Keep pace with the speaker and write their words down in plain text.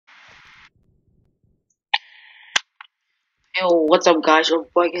Yo, what's up guys, your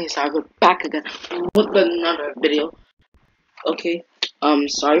boy Cyber back again with another video. Okay,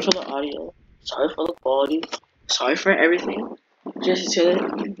 sorry for the audio, sorry for the quality, sorry for everything. Just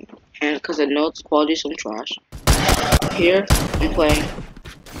chilling, and cause I know its quality is some trash. Here, I'm playing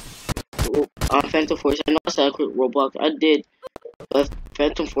Phantom Force. I know I said I quit Roblox, I did, but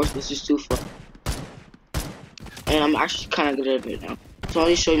Phantom Force was just too fun. And I'm actually kinda good at it now. So I'll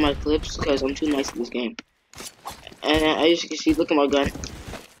just show you my clips, cause I'm too nice at this game. And as you can see, look at my gun.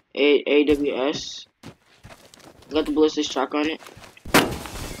 AWS. Got the ballistic track on it.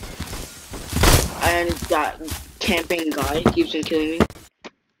 And that camping guy keeps on killing me.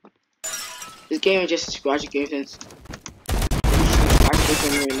 This game is just a scratchy game since I'm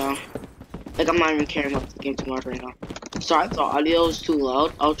right now. Like I'm not even caring about the game too much right now. Sorry if the audio is too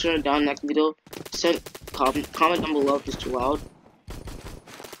loud. I'll turn it down next video. Comment down below if it's too loud.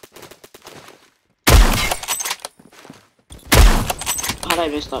 How did I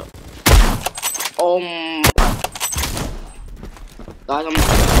miss that? Oh my God, I'm and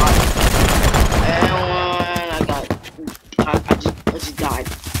I just died.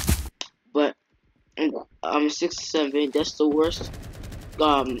 But 6-7. That's the worst.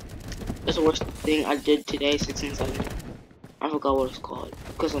 That's the worst thing I did today. 6 and 7. I forgot what it's called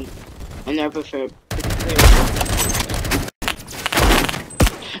because I never prepared.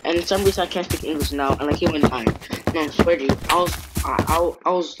 And for some reason I can't speak English now, and I keep on dying. No, I swear to you, I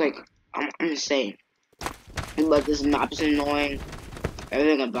was like, I'm insane. But this map is annoying.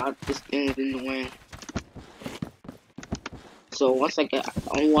 Everything about this thing is annoying. So once I get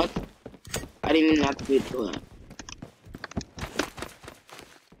on one, I didn't even have to do that.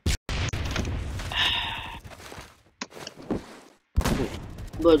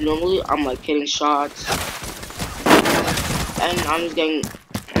 But normally I'm like hitting shots, and I'm just getting.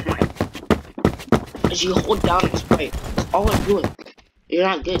 Oh my! As you hold down and spray, that's all I'm doing. You're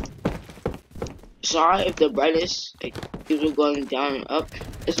not good. Sorry if the brightness like keeps going down and up.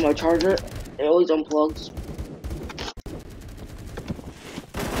 It's my charger. It always unplugs.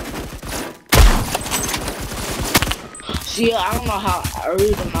 See, I don't know how. I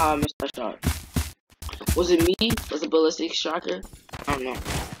really don't know how I missed that shot. Was it me? Was it ballistic tracker? I don't know.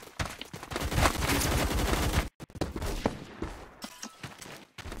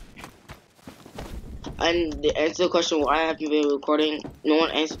 And to answer the question why I haven't been recording, no one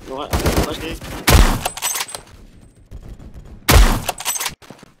answered the question.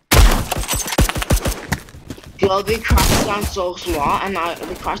 Yo, they crashed down so small, and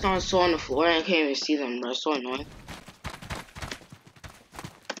they crashed down so on the floor, and I can't even see them, bro. It's so annoying.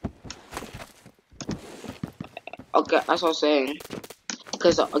 Okay, that's what I'm saying.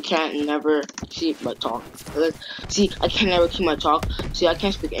 Because I can't never keep my talk. See, I can never keep my talk. See, I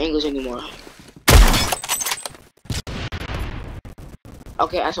can't speak English anymore.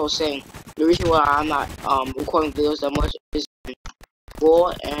 Okay, as I was saying, the reason why I'm not recording videos that much is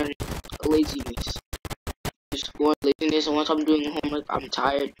school and laziness. School and laziness, and once I'm doing homework, I'm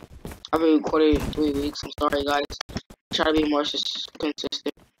tired. I've been recording in 3 weeks. I'm sorry, guys. Try to be more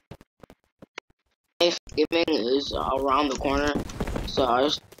consistent. Thanksgiving is around the corner, so I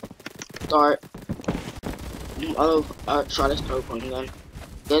just start. I'll try to start recording then.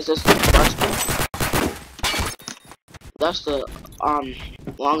 That's the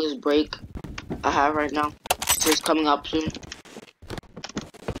longest break I have right now. So it's coming up soon.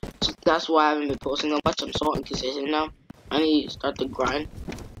 So that's why I haven't been posting that much. I'm so inconsistent now. I need to start the grind.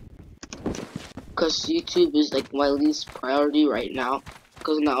 Cause YouTube is like my least priority right now.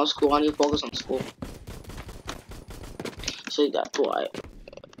 Cause now school, I need to focus on school. So that's why.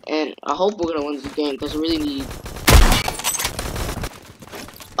 And I hope we're gonna win this game because we really need.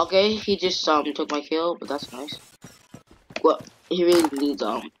 Okay, he just took my kill, but that's nice. Well, he really needs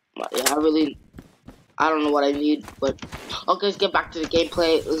yeah, I don't know what I need, but okay, let's get back to the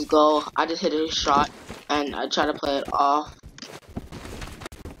gameplay. Let's go. I just hit a shot and I try to play it off,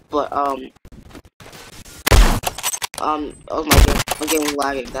 but oh my game was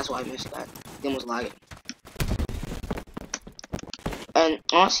lagging. That's why I missed that. The game was lagging, and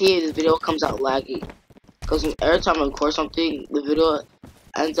honestly, this video comes out laggy because every time I record something, the video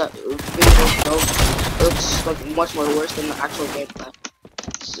ends up looks like much more worse than the actual gameplay.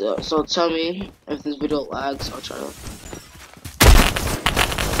 So tell me if this video lags. I'll try to.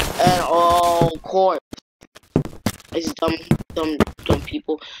 And of course, it's dumb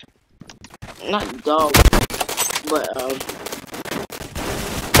people. Not dumb, but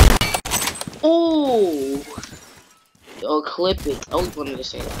oh, yo, clip it. I always wanted to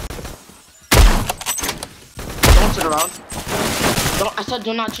say that. Don't turn around. I said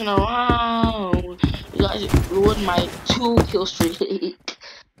do not turn around. guys ruined my 2-kill streak.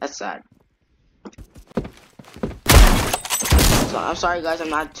 That's sad. So I'm sorry guys, I'm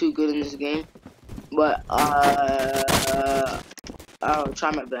not too good in this game, but I'll try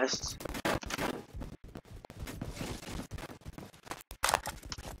my best.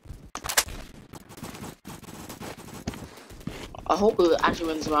 I hope it actually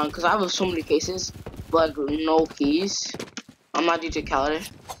runs around because I have so many cases, but no keys. I'm not DJ Khaled,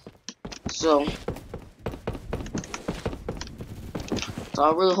 so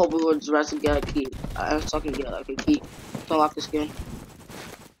I really hope we would rest to get a key. So I can get like a key to unlock the skin.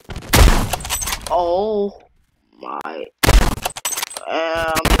 Oh my!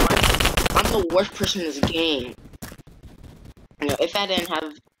 I'm the worst person in this game. You know, if I didn't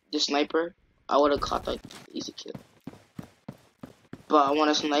have the sniper, I would have caught like easy kill. But I want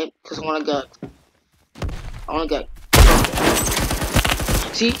to snipe because I want to get.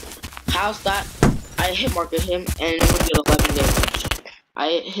 See, how's that? I hit marked him and did 11 damage.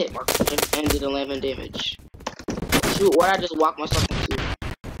 I hit marked him and did 11 damage. Shoot, what I just walked myself into?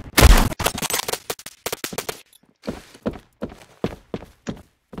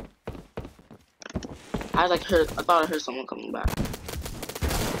 I thought I heard someone coming back.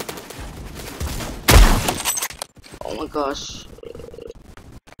 Oh my gosh.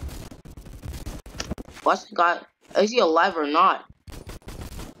 What's the guy? Is he alive or not?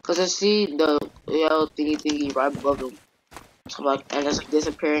 Cause I see the yellow thingy right above him. So like, and it's like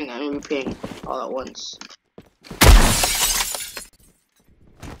disappearing and reappearing all at once.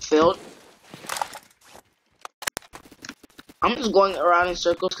 Failed. I'm just going around in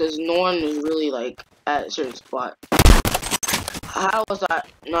circles because no one is really like at a certain spot. How was that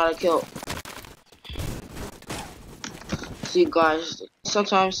not a kill? See guys,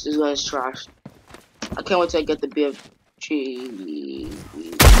 sometimes this guy is trash. I can't wait till I get the BFG.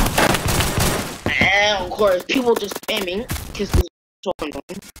 And of course, people just spamming because this is so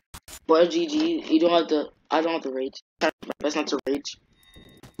annoying. But GG, you don't have to. I don't have to rage. Best not to rage.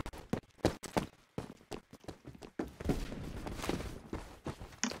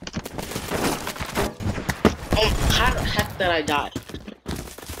 How the heck did I die?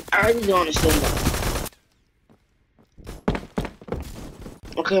 I really don't understand that.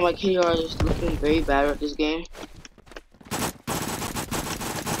 Okay, my KDR is looking very bad at this game.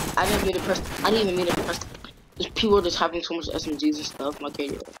 I didn't even mean to press. Just people are just having so much SMGs and stuff. My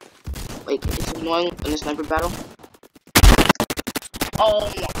KDR. Like, it's annoying in a sniper battle.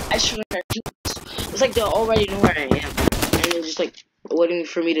 Oh, I shouldn't have used. It's like they already know where I am. And they're just like waiting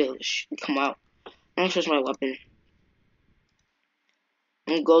for me to come out. I'm gonna switch my weapon.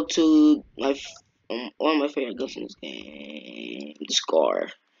 I'm gonna go to my one of my favorite guns in this game, the Scar.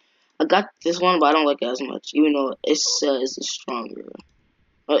 I got this one, but I don't like it as much, even though it says it's stronger.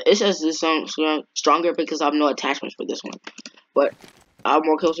 It says it's stronger because I have no attachments for this one. But I have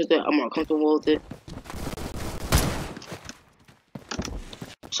more kills with it. I'm more comfortable with it.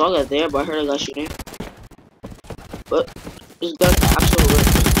 Saw that there, but I heard a guy shooting. But this gun actual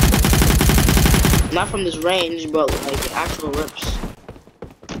rips. Not from this range, but like actual rips.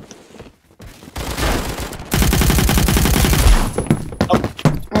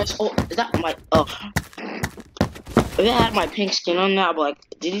 Oh, is that my? Oh, if it had my pink skin on that, I'd be like,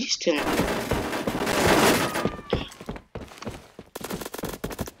 did he steal it?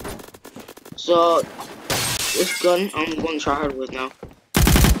 So this gun, I'm going to try hard with now.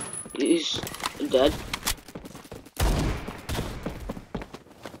 He's dead.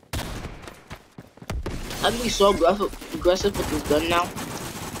 I can be so aggressive with this gun now,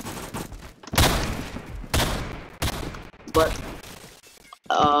 but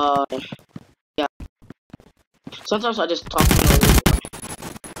yeah. Sometimes I just talk normally.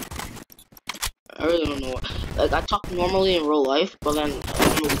 I really don't know. Like I talk normally in real life, but then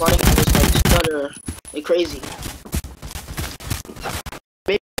I'm recording, I just like stutter like crazy.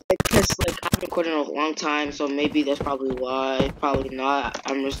 Maybe because like I've been recording a long time, so maybe that's probably why. Probably not.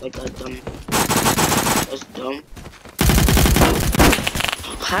 I'm just like a dumb. That's dumb.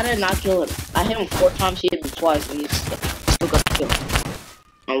 How did I not kill him? I hit him 4 times. He hit me twice, and he still got the kill.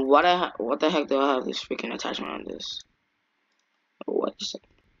 And what the heck do I have this freaking attachment on this? What is it?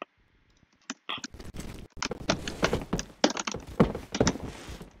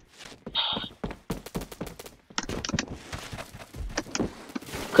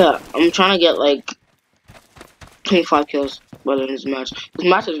 Okay, I'm trying to get like 25 kills by the end of this match. This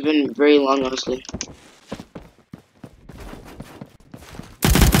match has been very long, honestly.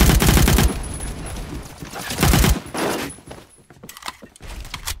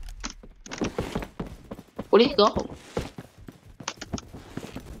 Where did he go?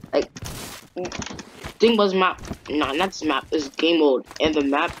 Like, Thing was map. Nah, not this map. It's game mode. And the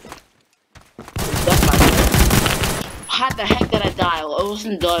map. That's my. How the heck did I die? It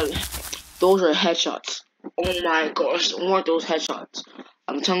wasn't done. Those are headshots. Oh my gosh, weren't those headshots?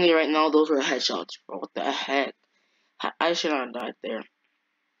 I'm telling you right now, those were headshots, bro. What the heck? I should not have died there.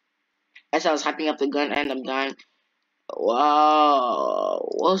 As I was hyping up the gun and I'm dying. Wow.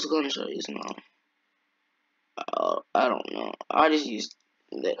 What's gun should I use now? I don't know. I just used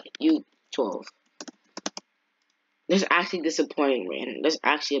the U12. This is actually disappointing, man. That's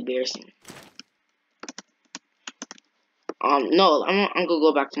actually embarrassing. No, I'm gonna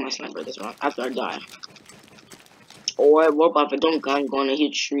go back to my sniper this round after I die. Or what about if I don't gun, go on a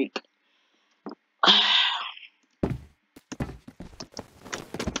huge shriek.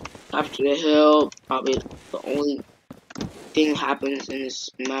 After the hill, probably the only thing happens in this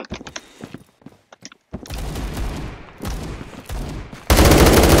map.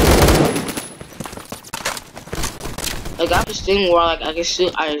 I got this thing where like I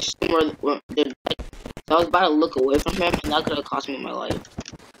assume where they're dead. So I was about to look away from him, and that could have cost me my life.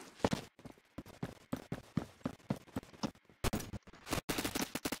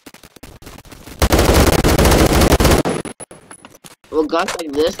 Well, guns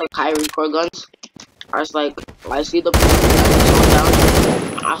like this, like high recoil guns, are just like, I see the person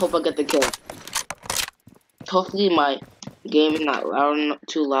down, I hope I get the kill. Hopefully my game is not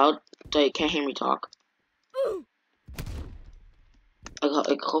too loud, so you can't hear me talk.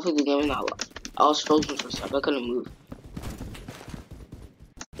 Like hopefully the game is not loud. I was frozen for a second, I couldn't move.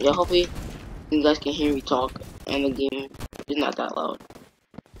 Yeah, hopefully you guys can hear me talk, and the game is not that loud.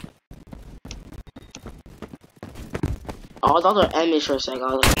 I thought they were enemies for a second.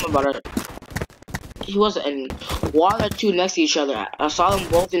 I was like, I'm about to. He was an enemy. Why are there two next to each other? I saw them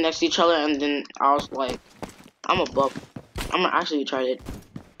both next to each other, and then I was like, I'm above. I'm gonna actually try it.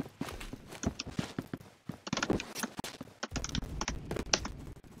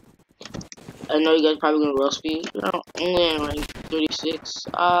 I know you guys probably gonna roast me. I'm only in rank 36.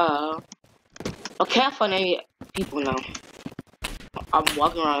 I can't find any people now. I'm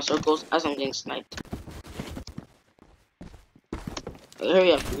walking around in circles as I'm getting sniped.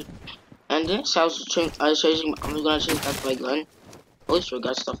 Hurry up, dude. And then so I'm just gonna change back to my gun. At least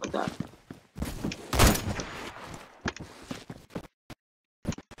forgot stuff like that.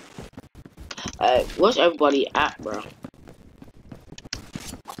 Where's everybody at, bro?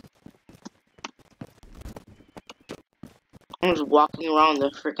 I'm just walking around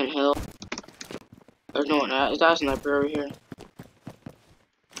the freaking hill. There's no one at. Is that a sniper over here?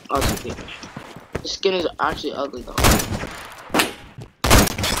 Oh, it's okay. The skin is actually ugly though.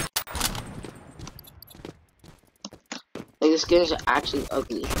 Like, the skin is actually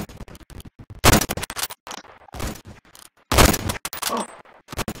ugly. Oh.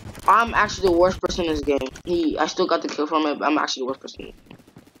 I'm actually the worst person in this game. I still got the kill from it, but I'm actually the worst person.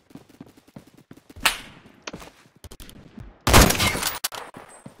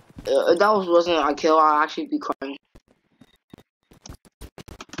 If that wasn't a kill, I'd actually be crying.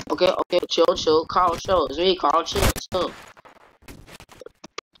 Okay, chill, Carl, chill. It's me, Carl, chill.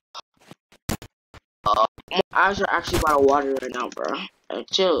 My eyes are actually about to water right now, bro.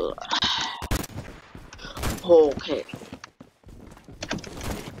 Chill. Okay.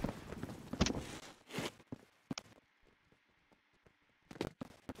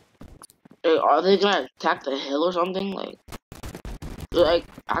 Hey, are they gonna attack the hill or something? Like, they're like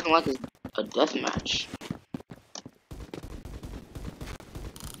acting like it's a death match.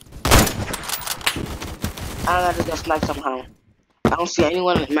 I just get sniped somehow. I don't see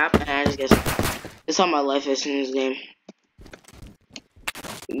anyone on the map, and I just get sniped. That's how my life is in this game.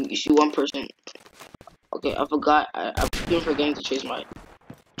 You see one person. Okay, I forgot. I'm even forgetting to change my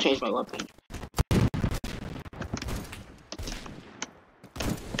weapon.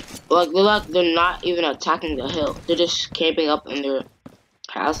 Like they're not even attacking the hill. They're just camping up in their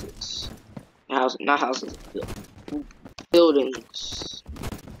houses. Not houses. Buildings.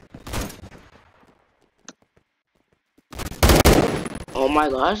 Oh my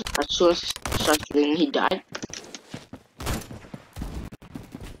gosh! As soon as he starts shooting, he died.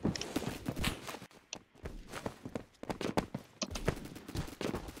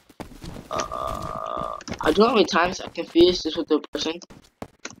 I don't know how many times I confused this with the person.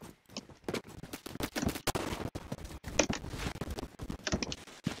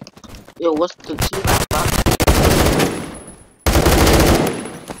 Yo, what's the team map?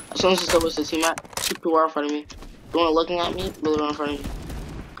 As soon as it was the team map, two people are in front of me. The one looking at me, the other one in front of me.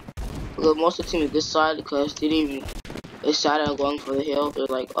 Look, most of the team is this side because they didn't even decide on going for the hill. They're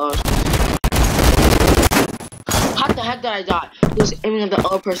like, oh. How the heck did I die? He was aiming at the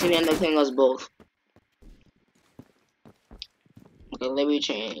other person and ended up killing us both. Okay, let me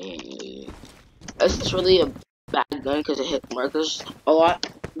change. This is really a bad gun because it hit markers a lot,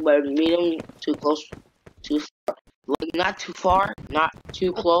 but medium too close, too far. Like not too far, not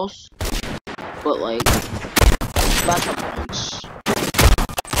too close, but like that's a bunch.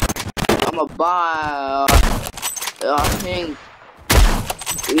 I'm a buy. I'm hitting.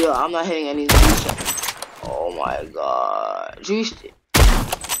 Yeah, I'm not hitting any of these. Oh my god. Jeez.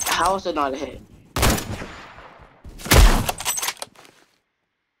 How is it not a hit?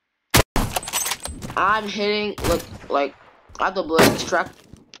 I'm hitting like I have the ballistic track.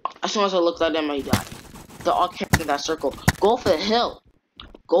 As soon as I look at them, I die. They're all carrying that circle. Go for the hill.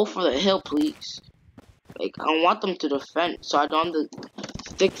 Go for the hill, please. Like I want them to defend, so I don't have to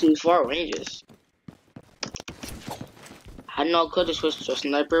stick to far ranges. I know I could have switched to a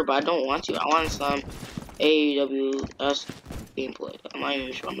sniper, but I don't want to. I want some AWS gameplay. I'm not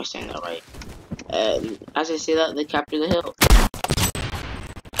even sure I'm saying that right. As I say that, they capture the hill.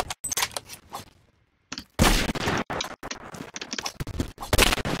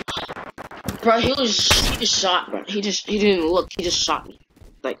 Bro, he just shot, bro. He didn't even look. He just shot me.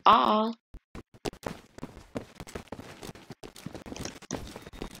 Like, ah.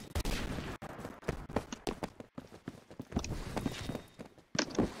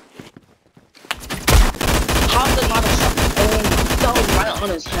 How did not a shot? Oh, that was right on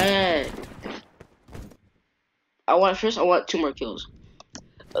his head. I want 2 more kills.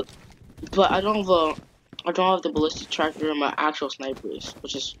 But I don't have the ballistic tracker and my actual snipers,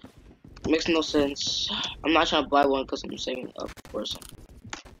 which is makes no sense. I'm not trying to buy one because I'm saving up for something.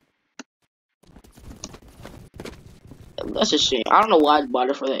 That's a shame. I don't know why I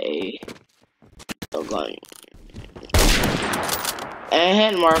bought it for the A. Oh god. And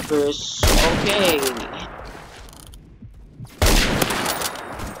hand markers. Okay.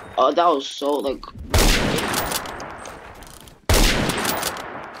 Oh, that was so like.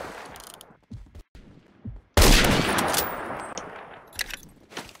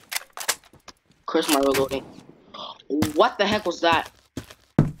 Curse my reloading. What the heck was that?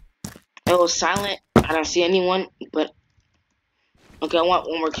 It was silent. I don't see anyone, but okay, I want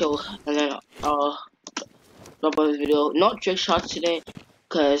 1 more kill, and then drop on this video. No trick shots today,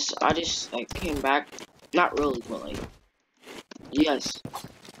 cause I just like came back. Not really, but like yes.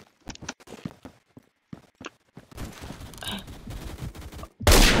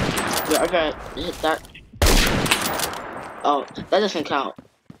 Yeah, I gotta hit that. Oh, that doesn't count.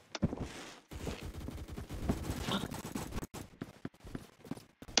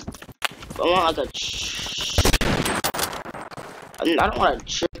 I want like I don't want a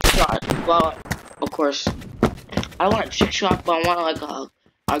trick shot, but of course, I don't want a trick shot, but I want like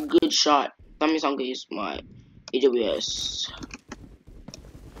a good shot. That means I'm gonna use my AWS.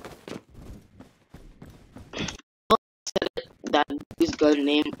 That this gun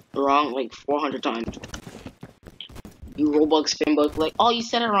name wrong like 400 times. You Roblox fanboys like, oh, you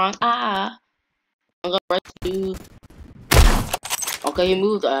said it wrong. Ah, I'm gonna press you. Okay, he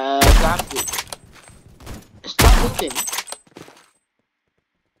moved. Exactly. Stop moving.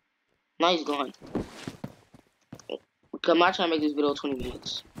 Now he's gone. I'm not trying to make this video 20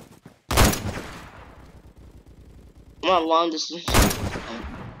 minutes. I'm on long distance.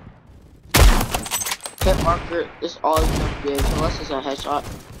 Hit marker is always gonna be good unless it's a headshot.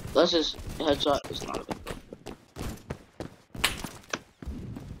 Unless it's a headshot, it's not a good deal.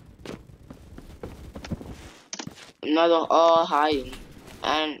 Now they're all hiding.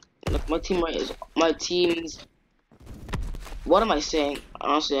 And look, my team's. What am I saying?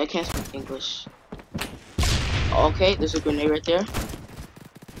 Honestly, I can't speak English. Okay, there's a grenade right there.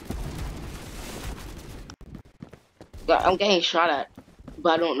 I'm getting shot at,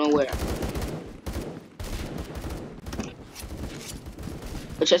 but I don't know where.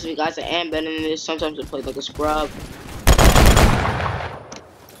 But trust me, guys, I am better than this. Sometimes I play like a scrub.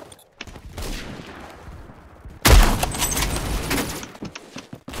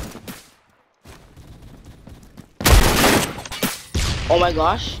 Oh my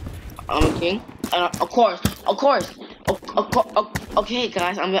gosh, I'm a king. And of course. Okay,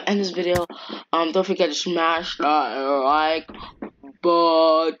 guys, I'm gonna end this video. Don't forget to smash that like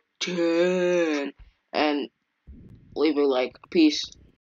button and leave a like. Peace.